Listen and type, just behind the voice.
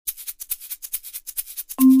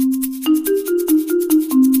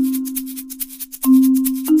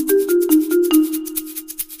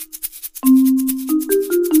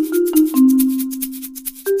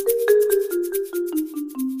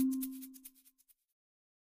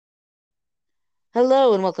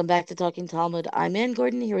Hello and welcome back to Talking Talmud. I'm Ann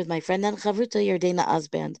Gordon here with my friend and Chavruta Yardena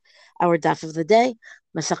Osband. Our daf of the day,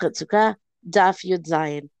 Masachet Sukkah, daf Yud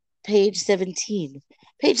Zayin, page 17.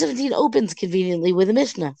 Page 17 opens conveniently with a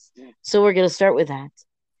Mishnah, so we're going to start with that.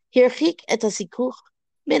 Hirchik et hasikuch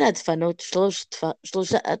min adfanot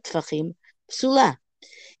shlosha tfachim psula.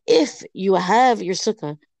 If you have your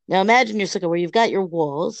sukkah, now imagine your sukkah where you've got your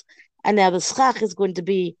walls, and now the schach is going to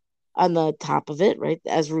be on the top of it, right,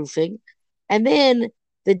 as roofing. And then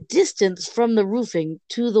the distance from the roofing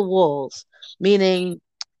to the walls, meaning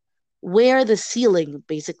where the ceiling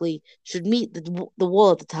basically should meet the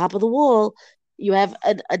wall at the top of the wall, you have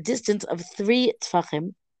a distance of 3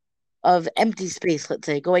 tfachim of empty space, let's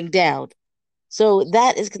say, going down. So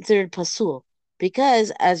that is considered pasul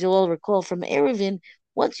because, as you'll all recall from Eruvin,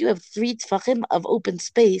 once you have 3 tfachim of open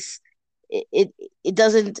space, it, it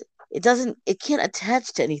it doesn't it can't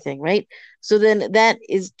attach to anything, right? So then that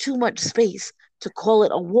is too much space to call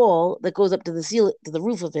it a wall that goes up to the ceiling to the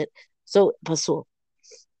roof of it. So pasul.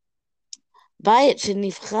 בית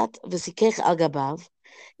שנפחת וסיכך על גביו,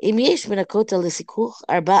 אם יש מן הכותל לסיכוך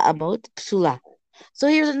 4 אמות, פסולה. So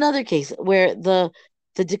here's another case where the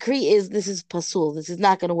decree is this is pasul. This is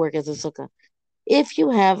not going to work as a sukkah. If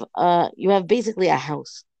you have basically a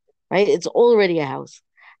house, right? It's already a house.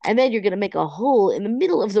 And then you're going to make a hole in the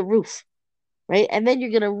middle of the roof, right? And then you're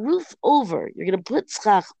going to roof over, you're going to put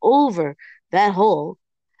schach over that hole.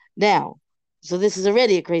 Now, so this is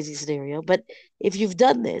already a crazy scenario, but if you've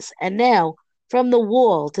done this and now from the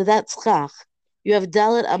wall to that schach, you have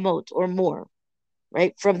dalet amot or more,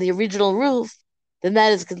 right, from the original roof, then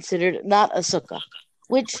that is considered not a sukkah,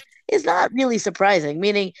 which is not really surprising,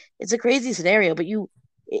 meaning it's a crazy scenario, but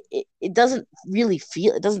it doesn't really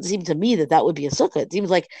feel, it doesn't seem to me that that would be a sukkah. It seems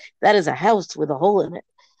like that is a house with a hole in it.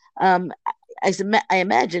 Um, I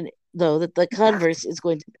imagine, though, that the converse is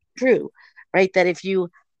going to be true, right? That if you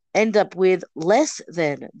end up with less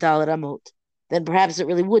than dalet amot, then perhaps it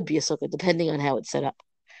really would be a sukkah, depending on how it's set up.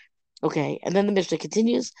 Okay, and then the Mishnah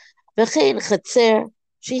continues, וכן חצר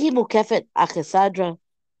שהיא מוקפת אכסדרה,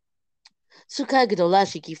 סוכה גדולה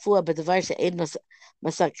שקיפוה בדבר שאין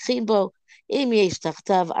מסככים בו, אם יש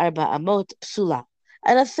תחתיו 4 אמות, פסולה.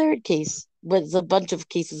 And a third case, but it's a bunch of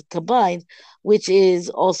cases combined, which is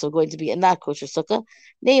also going to be a not kosher sukkah.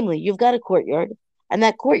 Namely, you've got a courtyard, and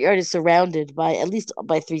that courtyard is surrounded by at least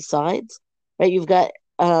by 3 sides, right? You've got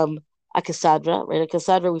a casadra, right? A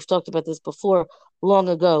casadra, we've talked about this before long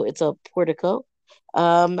ago. It's a portico.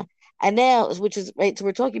 Um, and now, which is right, so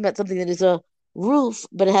we're talking about something that is a roof,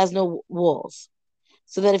 but it has no walls.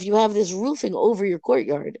 So that if you have this roofing over your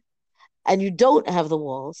courtyard and you don't have the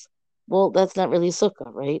walls, well, that's not really a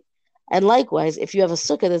sukkah, right? And likewise, if you have a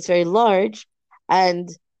sukkah that's very large and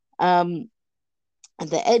um, at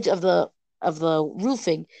the edge of the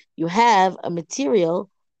roofing, you have a material,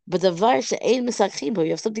 but the varsha ein misachimbo,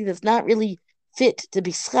 you have something that's not really fit to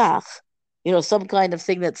be schach, some kind of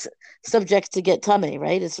thing that's subject to get tame,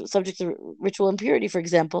 right? It's subject to ritual impurity, for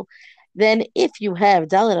example. Then if you have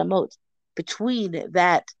dalet amot between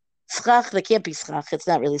that schach that can't be schach, it's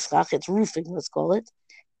not really schach, it's roofing, let's call it.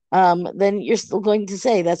 Then you're still going to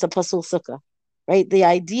say that's a pasul sukkah, right? The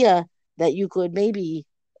idea that you could maybe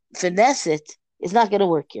finesse it is not going to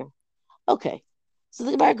work here. Okay. So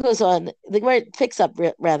the Gemara goes on. The Gemara picks up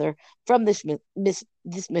rather from this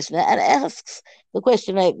Mishnah and asks the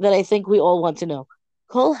question that I think we all want to know: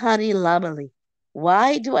 Kol hani lamali.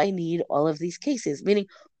 Why do I need all of these cases? Meaning,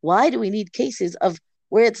 why do we need cases of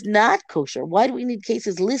where it's not kosher? Why do we need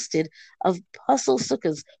cases listed of pasul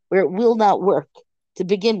sukkahs where it will not work to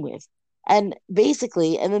begin with? And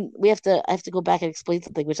basically, and then I have to go back and explain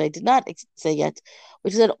something which I did not say yet,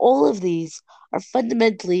 which is that all of these are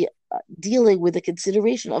fundamentally dealing with the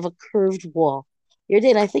consideration of a curved wall.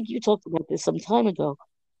 Yardain, I think you talked about this some time ago,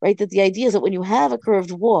 right? That the idea is that when you have a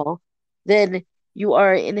curved wall, then you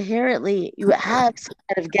have some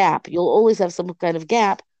kind of gap. You'll always have some kind of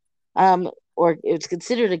gap, or it's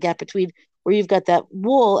considered a gap between where you've got that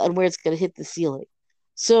wall and where it's going to hit the ceiling.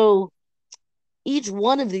 So each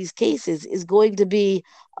one of these cases is going to be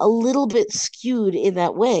a little bit skewed in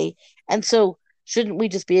that way. And so, shouldn't we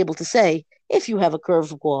just be able to say, if you have a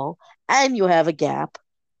curved wall and you have a gap,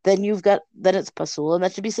 then it's pasul, and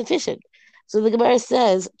that should be sufficient. So the Gemara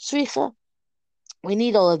says, Shricha, we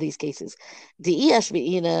need all of these cases. Di'ash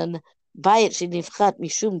mi'inan bayit shenifchat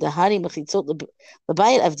mishum dahani mechitzot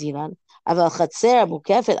lebayit avdinan, aval chatzer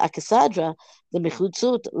mukefet akasadra the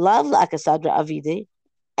mechutzot lav akasadra avide,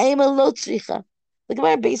 ema lo tzricha. The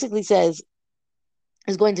Gemara basically says,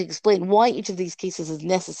 is going to explain why each of these cases is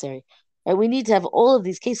necessary. Right? We need to have all of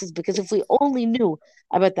these cases because if we only knew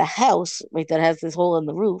about the house, right, that has this hole in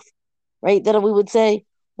the roof, right? Then we would say,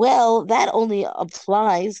 well, that only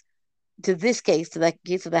applies to this case, to that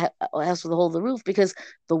case of the house with a hole in the roof, because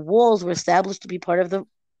the walls were established to be part of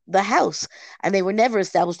the house, and they were never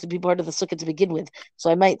established to be part of the sukkah to begin with.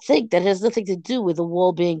 So I might think that it has nothing to do with the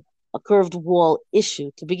wall being a curved wall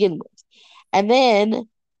issue to begin with. And then,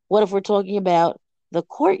 what if we're talking about the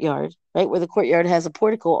courtyard, right, where the courtyard has a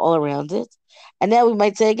portico all around it? And now we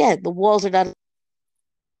might say again, the walls are not a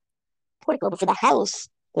portico, but for the house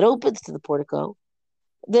that opens to the portico,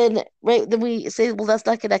 then right then we say, well, that's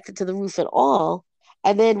not connected to the roof at all,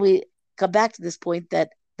 and then we come back to this point that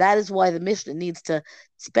that is why the Mishnah needs to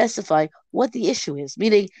specify what the issue is.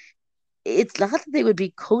 Meaning, it's not that they would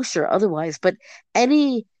be kosher otherwise, but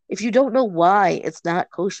any if you don't know why it's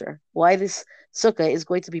not kosher, why this sukkah is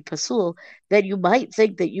going to be pasul, then you might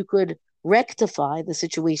think that you could rectify the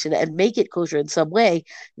situation and make it kosher in some way.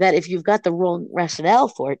 That if you've got the wrong rationale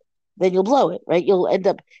for it, then you'll blow it, right? You'll end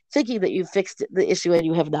up thinking that you fixed the issue and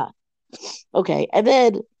you have not. Okay, and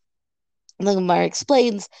then the Gemara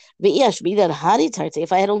explains, "V'yesh midan hani tarte."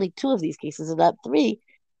 If I had only two of these cases and not three,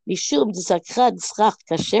 mishum d'sakchad schach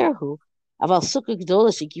kasherhu, aval sukkah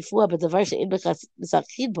gdola shekifua b'davar she'in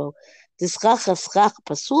b'chasachid bo, d'schach haschach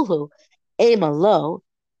pasulhu, ema lo,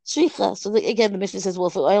 shricha. So again, the Mishnah says, well,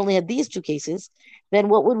 if I only had these two cases, then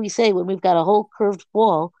what would we say when we've got a whole curved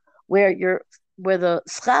wall where the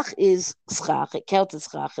schach is schach, it counts as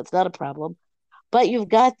schach, it's not a problem, but you've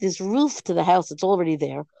got this roof to the house that's already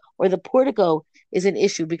there, or the portico is an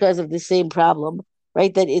issue because of the same problem,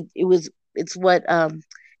 right? That it's what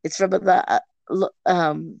it's from the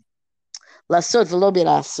lasot v'lo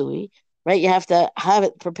asui, right? You have to have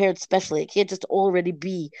it prepared specially. It can't just already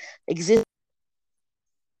be exist.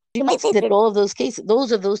 You might say that in all of those cases,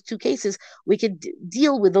 those are those two cases, we could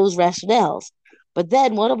deal with those rationales. But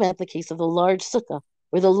then what about the case of the large sukkah,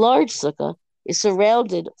 where the large sukkah is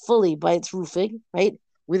surrounded fully by its roofing, right?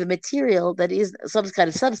 With a material that is some kind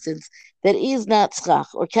of substance that is not schach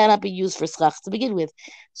or cannot be used for schach to begin with.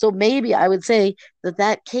 So maybe I would say that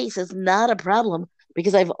that case is not a problem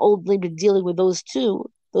because I've only been dealing with those two.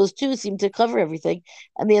 Those two seem to cover everything.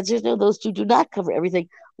 And the answer is no, those two do not cover everything.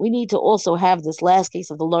 We need to also have this last case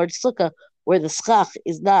of the large sukkah where the schach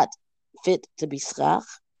is not fit to be schach.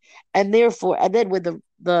 And therefore, and then when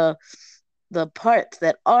the parts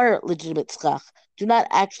that are legitimate schach do not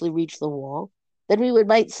actually reach the wall, then we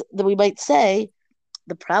might say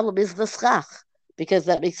the problem is the schach, because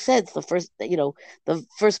that makes sense. The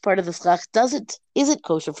first part of the schach isn't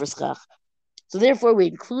kosher for schach. So therefore, we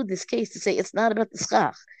include this case to say it's not about the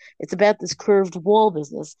schach; it's about this curved wall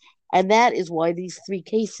business, and that is why these three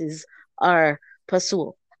cases are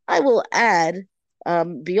pasul. I will add,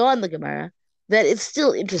 beyond the Gemara, that it's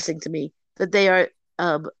still interesting to me that they are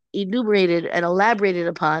enumerated and elaborated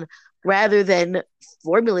upon rather than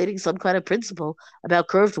formulating some kind of principle about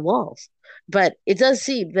curved walls. But it does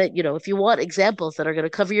seem that, if you want examples that are going to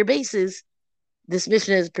cover your bases, this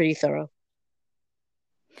Mishnah is pretty thorough.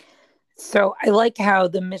 So I like how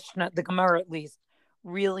the Mishnah, the Gemara at least,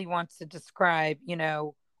 really wants to describe,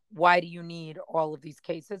 why do you need all of these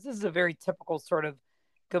cases? This is a very typical sort of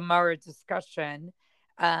Gemara discussion.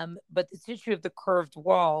 But this issue of the curved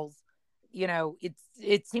walls,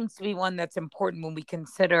 it seems to be one that's important when we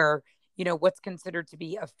consider, what's considered to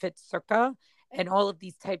be a fit sukkah, and all of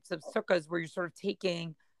these types of sukkahs where you're sort of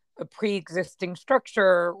taking a pre-existing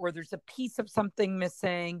structure or there's a piece of something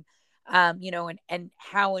missing, and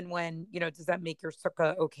how and when, does that make your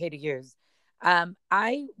sukkah okay to use?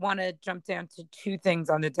 I want to jump down to two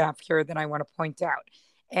things on the daf here that I want to point out.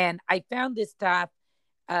 And I found this daf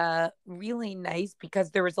really nice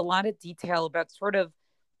because there was a lot of detail about sort of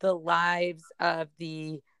the lives of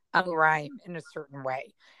the Amoraim in a certain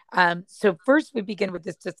way. So first we begin with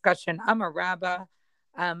this discussion. Amar Rabba,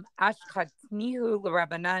 Ashchatnihu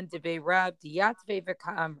l'Rabbanan deve Rab diyatve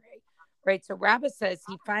v'ka'amre. Right, so Rabba says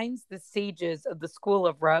he finds the sages of the school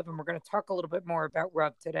of Rav, and we're going to talk a little bit more about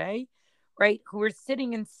Rav today, right, who are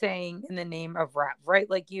sitting and saying in the name of Rav, right?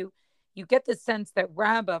 Like you get the sense that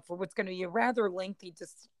Rabba, for what's going to be a rather lengthy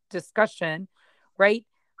discussion, right,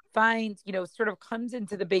 finds, sort of comes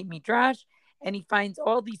into the Beit Midrash, and he finds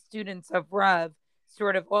all these students of Rav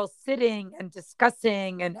sort of all sitting and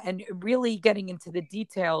discussing and really getting into the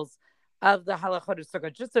details of the Halachot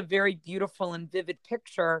Sukkah. Just a very beautiful and vivid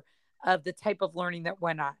picture of the type of learning that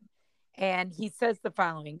went on. And he says the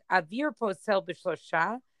following: Avir posel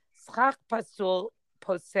b'shlosha, schach pasul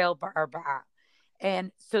posel ba'arba'a.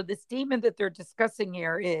 And so the statement that they're discussing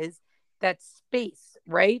here is that space,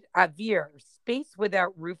 right? Avir, space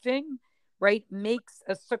without roofing, right, makes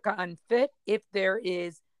a sukkah unfit if there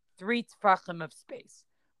is 3 tfachim of space,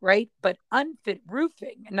 right? But unfit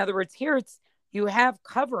roofing. In other words, here it's you have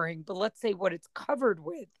covering, but let's say what it's covered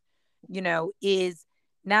with, is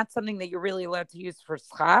not something that you're really allowed to use for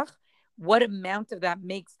schach. What amount of that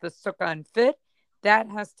makes the sukkah unfit? That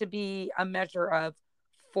has to be a measure of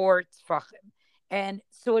 4 tfachim. And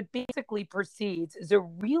so it basically proceeds is a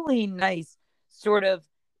really nice sort of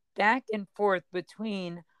back and forth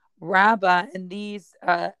between Rabbah and these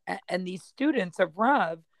students of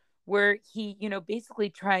Rav, where he, basically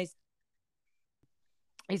tries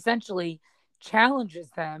essentially challenges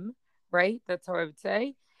them, right? That's how I would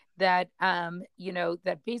say that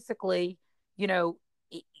that basically, you know,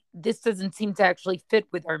 this doesn't seem to actually fit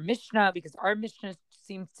with our Mishnah because our Mishnah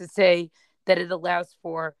seems to say that it allows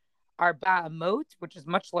for arba amot, which is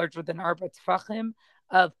much larger than arba tfachim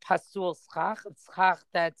of pasul schach, of schach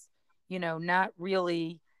that's not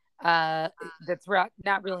really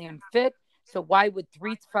not really unfit. So why would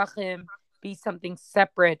 3 tfachim be something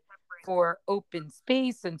separate for open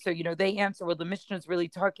space? And so they answer, well, the Mishnah is really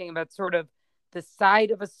talking about sort of the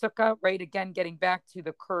side of a sukkah, right? Again, getting back to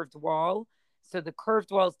the curved wall. So the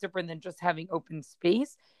curved wall is different than just having open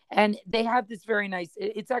space. And they have this very nice,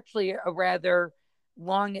 it's actually a rather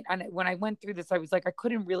long, and when I went through this, I was like, I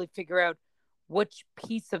couldn't really figure out which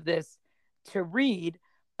piece of this to read,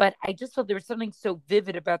 but I just felt there was something so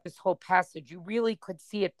vivid about this whole passage. You really could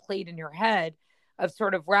see it played in your head of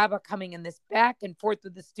sort of Rabbah coming in this back and forth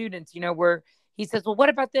with the students, where he says, well, what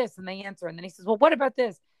about this? And they answer. And then he says, well, what about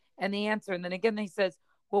this? And they answer. And then again, he says,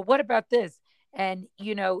 well, what about this? And,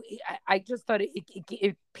 I just thought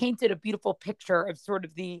it painted a beautiful picture of sort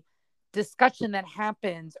of the discussion that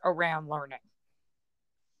happens around learning.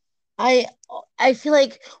 I I feel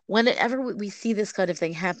like whenever we see this kind of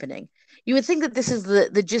thing happening, you would think that this is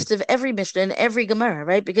the gist of every Mishnah and every Gemara,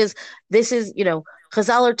 right? Because this is,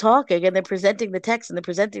 Chazal are talking and they're presenting the text and they're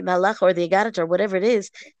presenting the halacha or the agadah or whatever it is,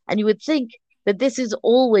 and you would think that this is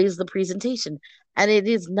always the presentation, and it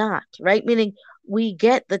is not, right? Meaning we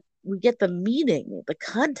get the meaning, the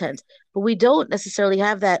content, but we don't necessarily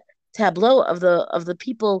have that tableau of the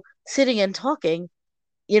people sitting and talking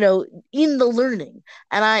in the learning.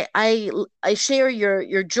 And I share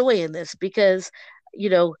your joy in this because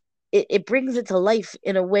it brings it to life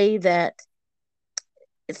in a way that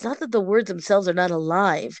it's not that the words themselves are not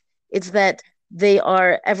alive, it's that they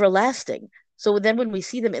are everlasting. So then when we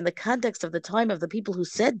see them in the context of the time of the people who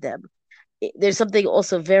said them, there's something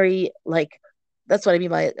also very like that's what I mean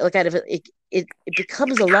by like kind of it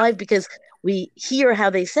becomes alive because we hear how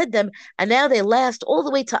they said them, and now they last all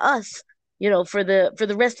the way to us, for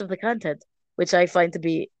the rest of the content, which I find to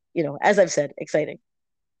be, as I've said, exciting.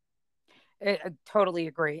 I totally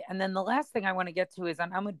agree. And then the last thing I want to get to is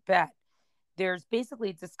on Amud Bet. There's basically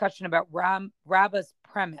a discussion about Rabbah's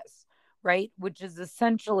premise, right? Which is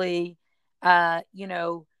essentially, uh, you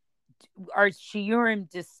know, are shiurim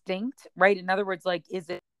distinct, right? In other words, like, is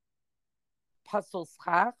it pasul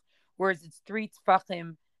schach, whereas it's 3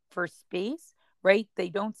 tfachim for space, right? They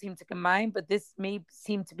don't seem to combine, but this may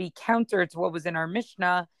seem to be counter to what was in our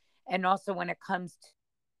Mishnah, and also when it comes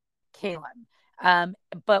to Kalim.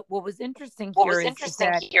 But what was interesting here is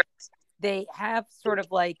that they have sort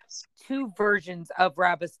of like two versions of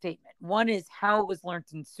Rabbah's statement. One is how it was learned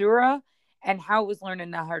in Surah and how it was learned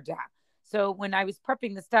in Nahardah. So when I was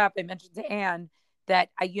prepping the stuff, I mentioned to Anne that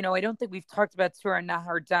I don't think we've talked about Surah and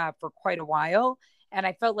Nahardah for quite a while, and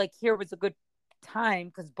I felt like here was a good time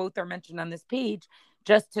because both are mentioned on this page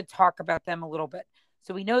just to talk about them a little bit.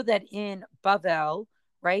 So we know that in Bavel,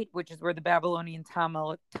 right, which is where the Babylonian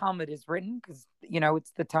Talmud is written, because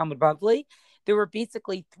it's the Talmud Bavli. There were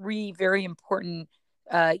basically three very important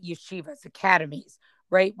yeshivas, academies,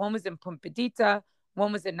 right? One was in Pumbedita,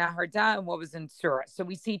 one was in Nahardah, and one was in Surah. So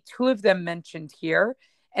we see two of them mentioned here,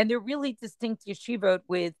 and they're really distinct yeshivot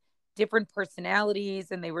with different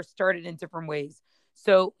personalities, and they were started in different ways.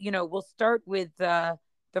 So, we'll start with the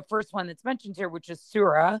first one that's mentioned here, which is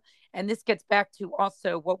Surah. And this gets back to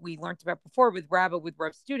also what we learned about before with Rav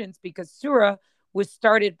students, because Surah was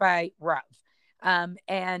started by Rav. And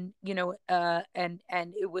it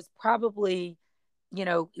was probably,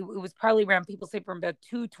 it was probably around, people say, from about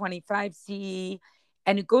 225 CE,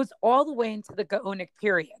 and it goes all the way into the Gaonic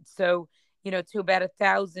period. So, to about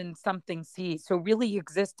 1,000 something CE. So really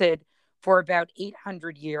existed for about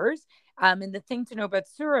 800 years. And the thing to know about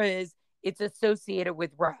Surah is it's associated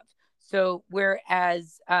with Rav. So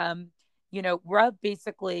whereas, Rav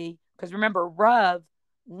basically, because remember, Rav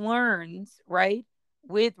learns, right,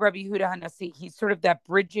 with Rabbi Yehuda Hanassi. He's sort of that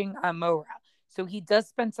bridging Amora. So he does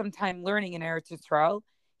spend some time learning in Eretz Yisrael.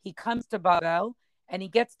 He comes to Babel and he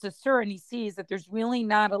gets to Surah and he sees that there's really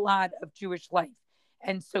not a lot of Jewish life.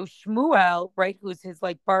 And so Shmuel, right, who's his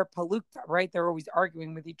like bar palukta, right? They're always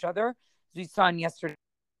arguing with each other, as we saw in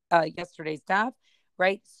yesterday's daf,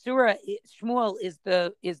 right? Shmuel is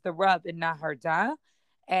the Rav in Naharda,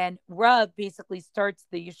 and Rav basically starts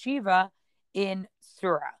the yeshiva in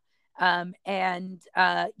Surah.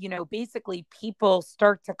 Basically people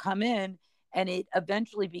start to come in, and it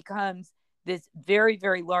eventually becomes this very,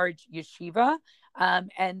 very large yeshiva.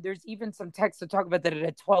 And there's even some texts that talk about that it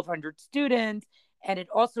had 1,200 students, and it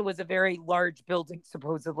also was a very large building,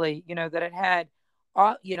 supposedly, that it had,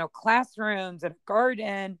 classrooms and a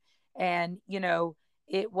garden. And,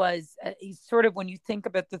 it was sort of, when you think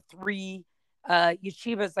about the three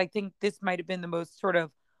yeshivas, I think this might have been the most sort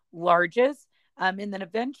of largest. And then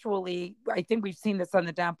eventually, I think we've seen this on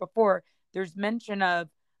the down before, there's mention of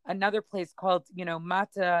another place called,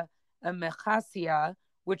 Mata Mechasia,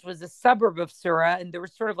 which was a suburb of Surah. And there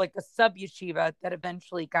was sort of like a sub yeshiva that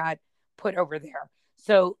eventually got put over there.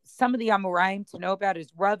 So some of the Amoraim to know about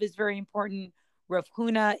is Rav is very important. Rav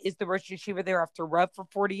Huna is the Rosh Yeshiva there after Rav for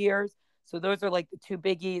 40 years. So those are like the two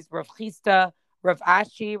biggies. Rav Chisda, Rav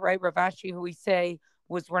Ashi, right? Rav Ashi, who we say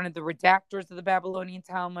was one of the redactors of the Babylonian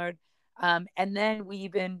Talmud. And then we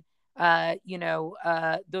even,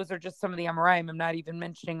 those are just some of the Amoraim. I'm not even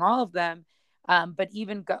mentioning all of them. But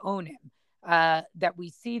even Gaonim that we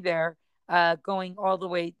see there going all the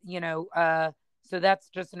way, so that's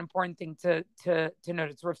just an important thing to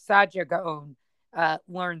notice. Rav Sadia Gaon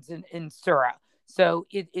learns in Surah. So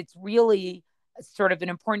it's really sort of an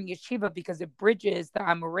important yeshiva because it bridges the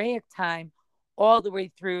Amoraic time all the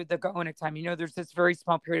way through the Gaonic time. There's this very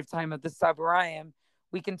small period of time of the Sabarayim.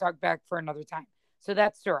 We can talk back for another time. So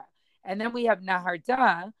that's Surah. And then we have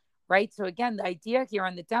Naharda, right? So again, the idea here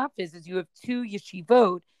on the daf is you have two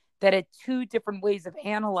yeshivot that had two different ways of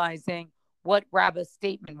analyzing what Rabbah's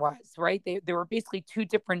statement was, right? There were basically two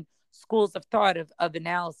different schools of thought of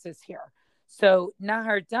analysis here. So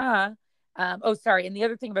Naharda, and the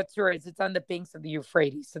other thing about Surah is it's on the banks of the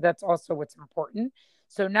Euphrates. So that's also what's important.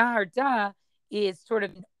 So Naharda is sort of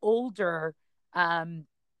an older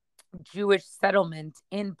Jewish settlement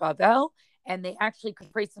in Bavel, and they actually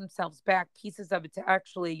could trace themselves back, pieces of it, to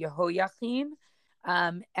actually Yehoiachin,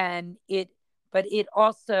 but it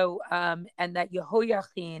also, and that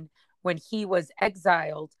Yehoiachin, when he was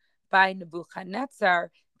exiled by Nebuchadnezzar,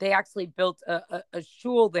 they actually built a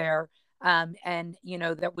shul there, and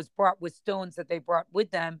that was brought with stones that they brought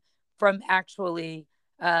with them from actually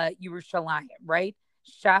Yerushalayim, right?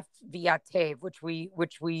 Shaf V'Yatev, which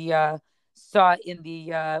we saw in the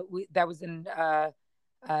that was in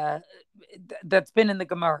that's been in the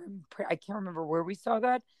Gemara. I can't remember where we saw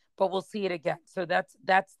that, but we'll see it again. So that's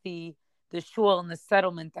the shul and the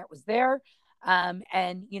settlement that was there. And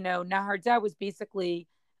Naharda was basically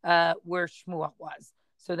where Shmuel was.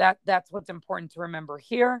 So that's what's important to remember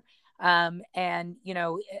here. So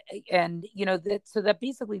that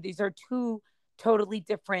basically these are two totally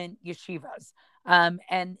different yeshivas,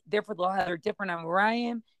 and therefore they'll have their different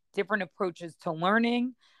Amoraim, different approaches to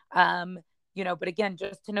learning. But again,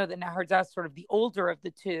 just to know that Naharda is sort of the older of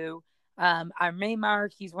the two.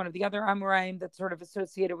 Armeimar, he's one of the other Amoraim that's sort of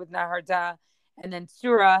associated with Naharda. And then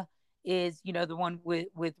Surah is, the one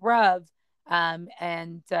with Rav,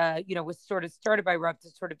 was sort of started by Rav to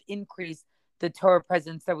sort of increase the Torah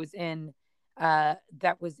presence that was in Bavel.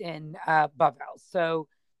 So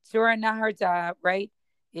Surah and Naharda, right,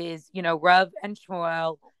 is, Rav and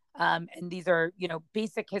Shmuel. And these are,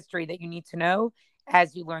 basic history that you need to know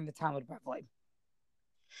as you learn the Talmud Bavli.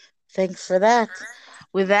 Thanks for that.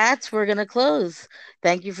 With that, we're going to close.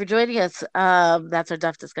 Thank you for joining us. That's our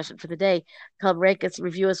daf discussion for the day. Come rate us,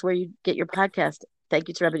 review us where you get your podcast. Thank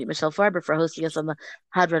you to Rabbi Michelle Farber for hosting us on the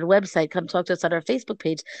Hadran website. Come talk to us on our Facebook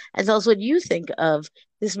page and tell us what you think of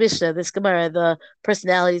this Mishnah, this Gemara, the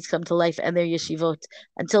personalities come to life and their yeshivot.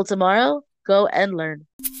 Until tomorrow, go and learn.